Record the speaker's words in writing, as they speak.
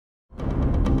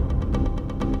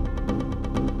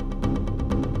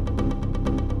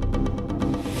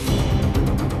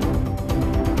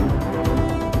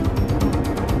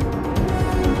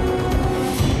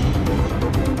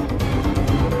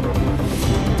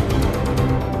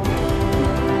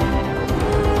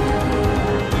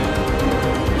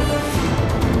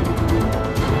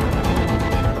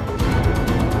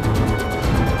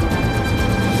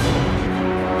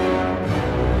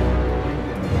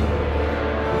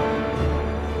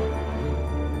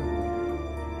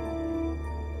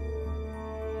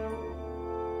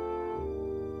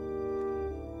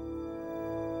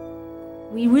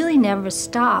We really never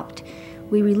stopped.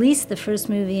 We released the first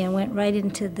movie and went right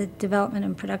into the development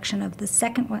and production of the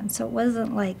second one, so it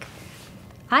wasn't like,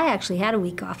 I actually had a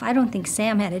week off. I don't think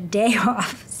Sam had a day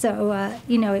off, so,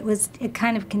 you know, it was a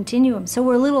kind of continuum. So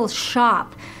we're a little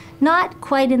shop, not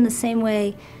quite in the same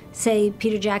way, say,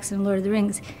 Peter Jackson and Lord of the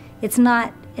Rings. It's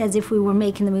not as if we were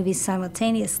making the movies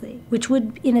simultaneously, which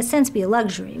would, in a sense, be a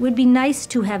luxury. It would be nice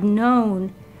to have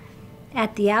known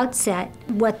at the outset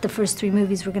what the first three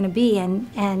movies were going to be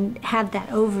and have that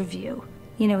overview.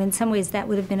 You know, in some ways that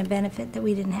would have been a benefit that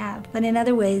we didn't have. But in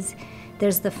other ways,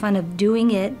 there's the fun of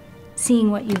doing it,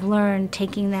 seeing what you've learned,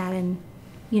 taking that and,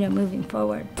 you know, moving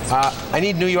forward. I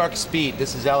need New York speed.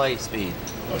 This is LA speed.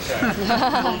 Okay. A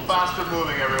little faster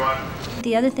moving, everyone.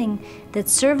 The other thing that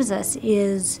serves us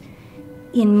is,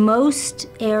 in most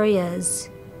areas,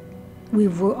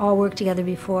 we've all worked together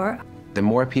before. The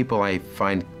more people I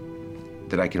find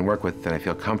that I can work with, that I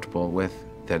feel comfortable with,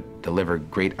 that deliver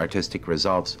great artistic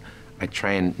results, I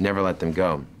try and never let them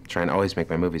go. Try and always make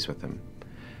my movies with them.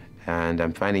 And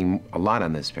I'm finding a lot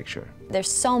on this picture. There's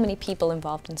so many people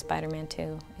involved in Spider-Man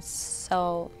 2. It's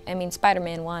so, I mean,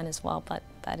 Spider-Man 1 as well, but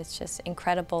it's just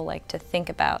incredible, like, to think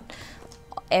about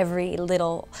every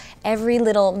little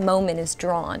moment is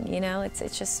drawn, you know?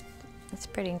 It's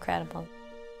pretty incredible.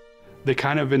 They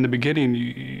kind of, in the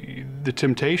beginning, the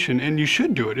temptation, and you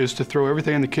should do it, is to throw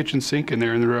everything in the kitchen sink in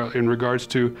there in regards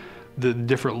to the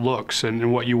different looks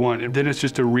and what you want. And then it's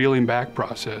just a reeling back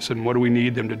process, and what do we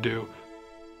need them to do?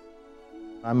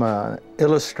 I'm an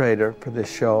illustrator for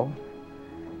this show,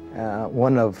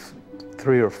 one of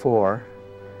 3 or 4,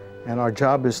 and our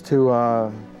job is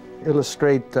to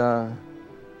illustrate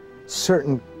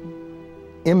certain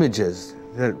images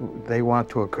that they want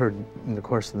to occur in the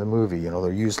course of the movie. You know,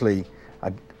 they're usually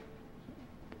a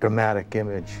dramatic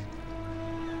image.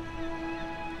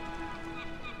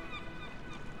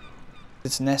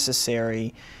 It's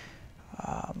necessary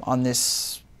on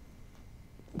this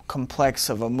complex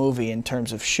of a movie in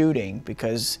terms of shooting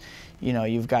because, you know,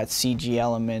 you've got CG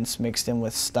elements mixed in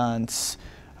with stunts,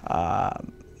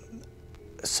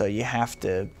 so you have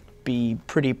to be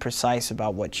pretty precise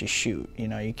about what you shoot. You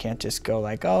know, you can't just go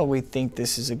like, oh, we think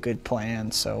this is a good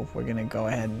plan, so we're gonna go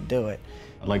ahead and do it.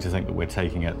 I'd like to think that we're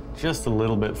taking it just a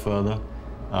little bit further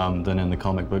than in the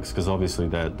comic books, because obviously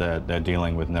they're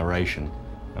dealing with narration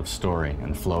of story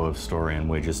and flow of story, and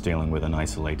we're just dealing with an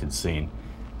isolated scene.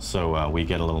 So we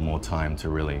get a little more time to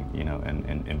really, you know,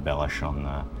 embellish on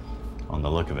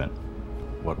the look of it.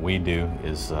 What we do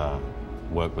is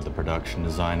work with the production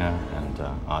designer and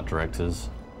art directors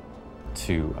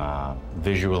to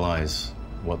visualize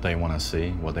what they want to see,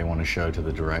 what they want to show to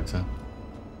the director.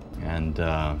 And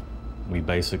we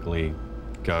basically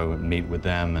go and meet with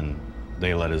them, and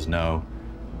they let us know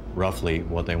roughly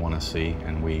what they want to see,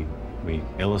 and we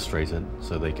illustrate it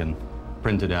so they can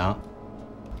print it out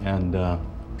and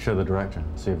show the director,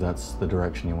 see if that's the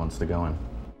direction he wants to go in.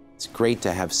 It's great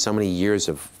to have so many years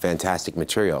of fantastic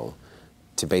material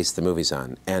to base the movies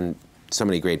on, and so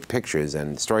many great pictures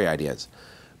and story ideas.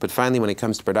 But finally, when it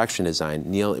comes to production design,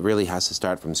 Neil really has to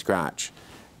start from scratch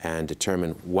and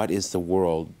determine what is the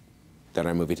world that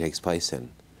our movie takes place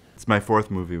in. It's my 4th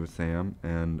movie with Sam,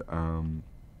 and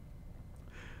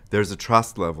there's a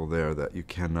trust level there that you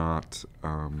cannot,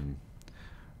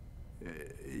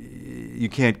 you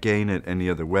can't gain it any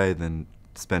other way than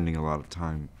spending a lot of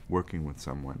time working with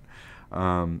someone.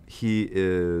 He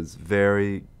is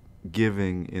very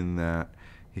giving in that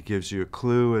he gives you a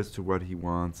clue as to what he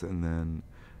wants, and then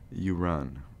you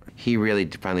run. He really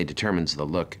finally determines the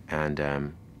look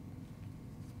and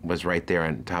was right there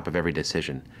on top of every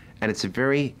decision. And it's a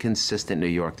very consistent New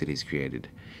York that he's created.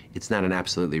 It's not an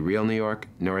absolutely real New York,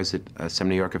 nor is it some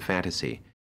New York of fantasy.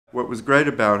 What was great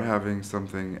about having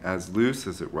something as loose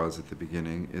as it was at the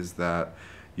beginning is that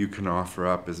you can offer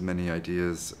up as many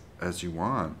ideas as you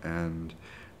want and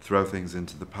throw things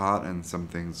into the pot, and some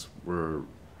things were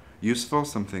useful,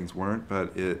 some things weren't,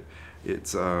 but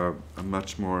it's a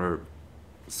much more,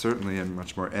 certainly a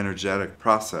much more energetic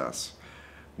process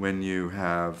when you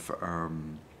have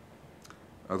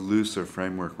a looser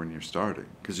framework when you're starting,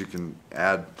 because you can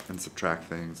add and subtract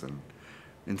things and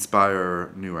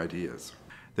inspire new ideas.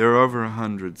 There are over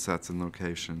 100 sets and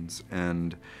locations,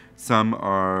 and some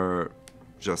are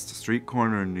just a street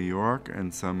corner in New York,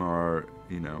 and some are,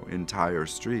 you know, entire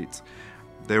streets.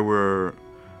 There were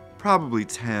probably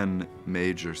 10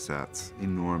 major sets,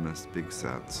 enormous big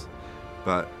sets,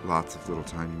 but lots of little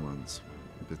tiny ones,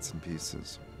 bits and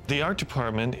pieces. The art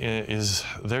department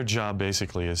their job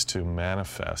basically is to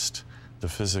manifest the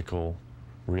physical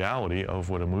reality of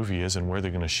what a movie is and where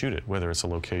they're going to shoot it, whether it's a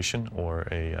location or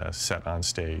a set on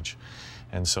stage.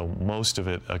 And so most of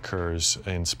it occurs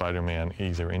in Spider-Man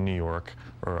either in New York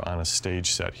or on a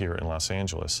stage set here in Los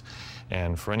Angeles.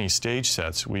 And for any stage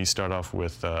sets, we start off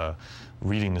with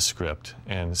reading the script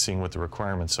and seeing what the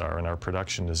requirements are. And our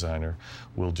production designer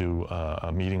will do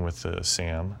a meeting with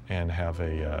Sam and have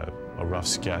a rough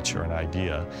sketch or an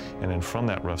idea. And then from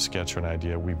that rough sketch or an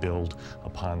idea, we build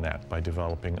upon that by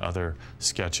developing other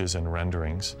sketches and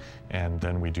renderings. And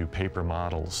then we do paper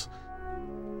models.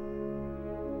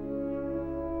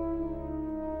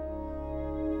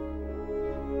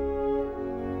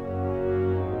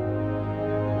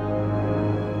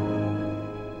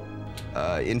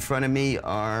 In front of me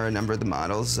are a number of the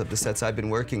models of the sets I've been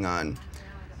working on.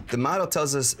 The model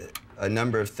tells us a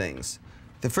number of things.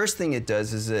 The first thing it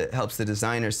does is it helps the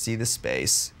designer see the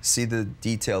space, see the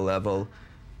detail level,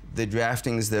 the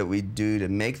draftings that we do to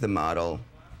make the model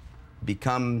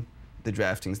become the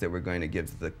draftings that we're going to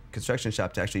give the construction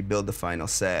shop to actually build the final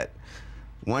set.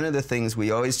 One of the things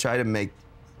we always try to make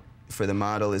for the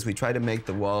model is we try to make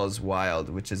the walls wild,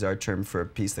 which is our term for a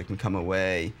piece that can come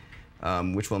away,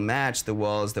 which will match the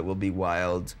walls that will be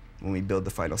wild when we build the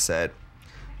final set,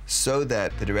 so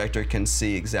that the director can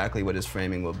see exactly what his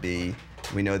framing will be.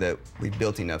 We know that we've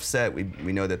built enough set.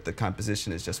 We know that the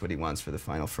composition is just what he wants for the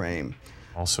final frame.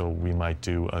 Also, we might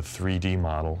do a 3D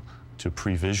model to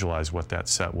pre-visualize what that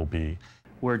set will be.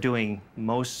 We're doing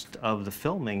most of the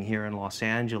filming here in Los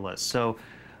Angeles, so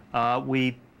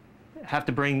we have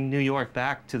to bring New York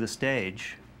back to the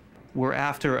stage. We're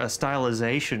after a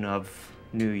stylization of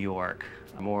New York,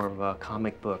 more of a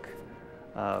comic book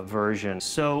version.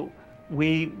 So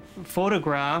we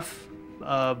photograph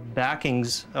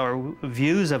backings or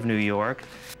views of New York.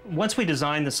 Once we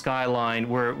design the skyline,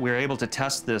 we're able to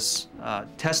test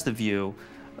the view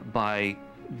by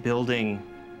building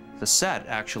the set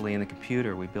actually in the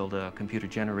computer. We build a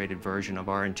computer-generated version of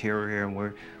our interior,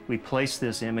 and we place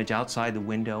this image outside the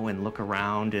window and look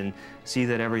around and see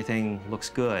that everything looks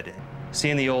good. See,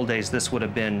 in the old days, this would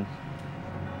have been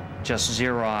just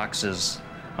Xeroxes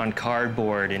on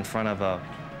cardboard in front of a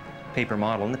paper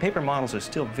model. And the paper models are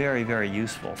still very, very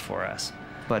useful for us.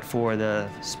 But for the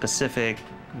specific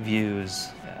views,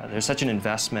 there's such an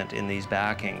investment in these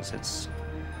backings. It's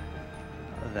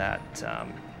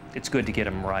good to get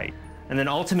them right. And then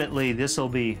ultimately, this will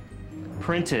be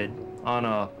printed on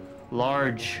a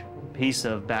large piece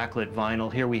of backlit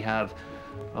vinyl. Here we have,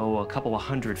 a couple of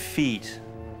 100 feet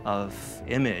of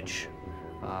image,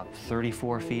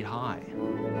 34 feet high.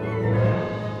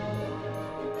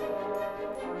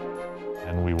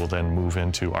 And we will then move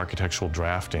into architectural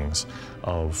draftings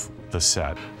of the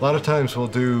set. A lot of times we'll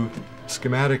do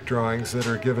schematic drawings that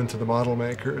are given to the model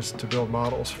makers to build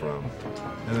models from.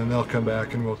 And then they'll come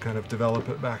back and we'll kind of develop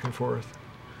it back and forth.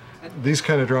 These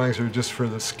kind of drawings are just for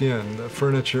the skin. The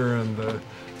furniture and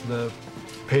the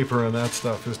paper and that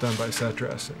stuff is done by set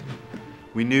dressing.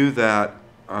 We knew that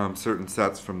certain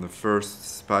sets from the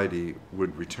first Spidey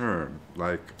would return,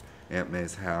 like Aunt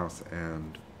May's house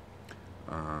and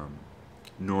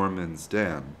Norman's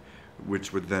den,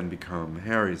 which would then become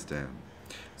Harry's den.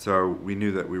 So we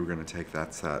knew that we were going to take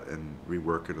that set and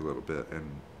rework it a little bit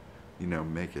and,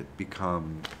 make it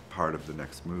become part of the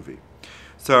next movie.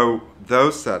 So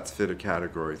those sets fit a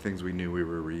category, things we knew we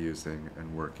were reusing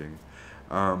and working.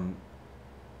 And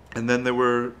then there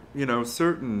were,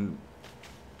 certain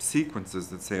sequences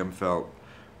that Sam felt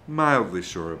mildly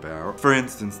sure about. For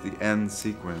instance, the end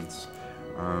sequence,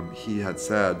 he had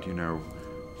said,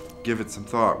 give it some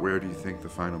thought. Where do you think the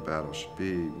final battle should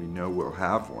be? We know we'll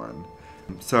have one.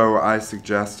 So I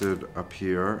suggested up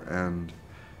here, and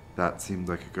that seemed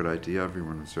like a good idea.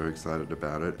 Everyone was very excited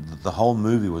about it. The whole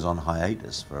movie was on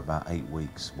hiatus for about 8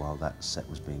 weeks while that set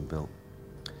was being built.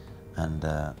 And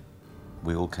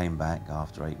we all came back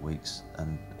after 8 weeks,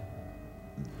 and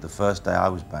the first day I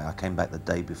was back, I came back the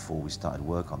day before we started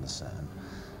work on the set,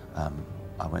 and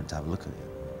I went to have a look at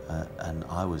it, and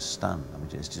I was stunned. I mean,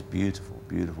 it's just beautiful,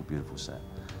 beautiful, beautiful set.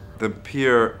 The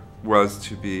pier was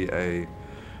to be a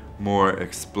more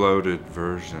exploded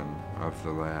version of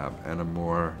the lab, and a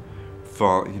more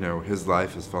his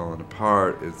life has fallen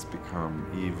apart, it's become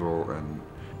evil, and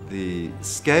the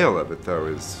scale of it, though,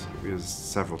 is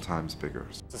several times bigger.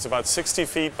 It's about 60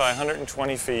 feet by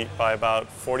 120 feet by about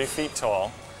 40 feet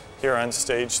tall here on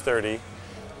stage 30.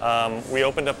 We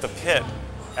opened up the pit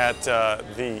at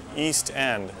the east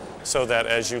end so that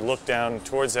as you look down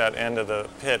towards that end of the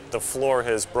pit, the floor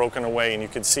has broken away and you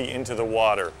can see into the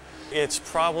water. It's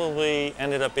probably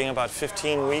ended up being about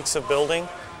 15 weeks of building.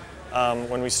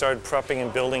 When we started prepping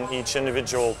and building each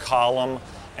individual column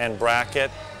and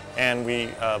bracket, and we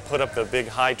put up the big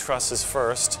high trusses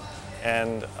first,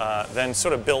 and then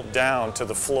sort of built down to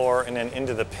the floor and then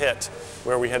into the pit,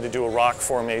 where we had to do a rock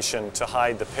formation to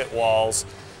hide the pit walls,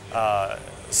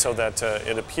 so that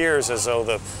it appears as though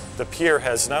the pier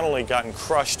has not only gotten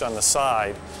crushed on the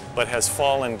side, but has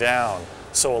fallen down.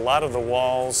 So a lot of the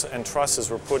walls and trusses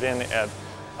were put in at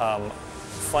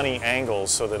funny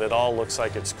angles so that it all looks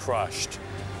like it's crushed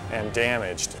and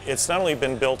damaged. It's not only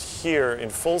been built here in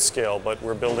full scale, but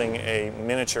we're building a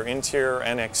miniature interior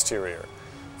and exterior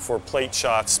for plate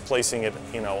shots, placing it,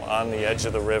 you know, on the edge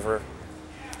of the river,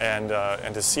 and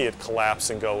to see it collapse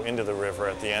and go into the river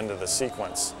at the end of the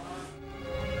sequence.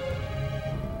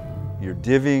 You're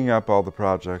divvying up all the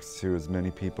projects to as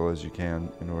many people as you can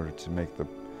in order to make the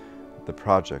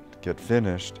project get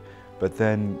finished, but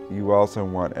then you also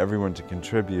want everyone to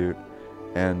contribute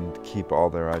and keep all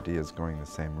their ideas going the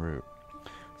same route.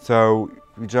 So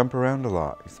we jump around a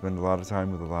lot. We spend a lot of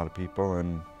time with a lot of people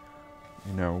and,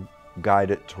 you know, guide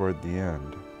it toward the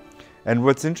end. And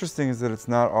what's interesting is that it's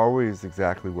not always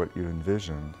exactly what you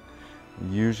envisioned.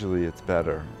 Usually it's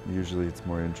better. Usually it's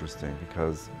more interesting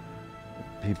because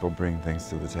people bring things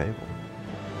to the table.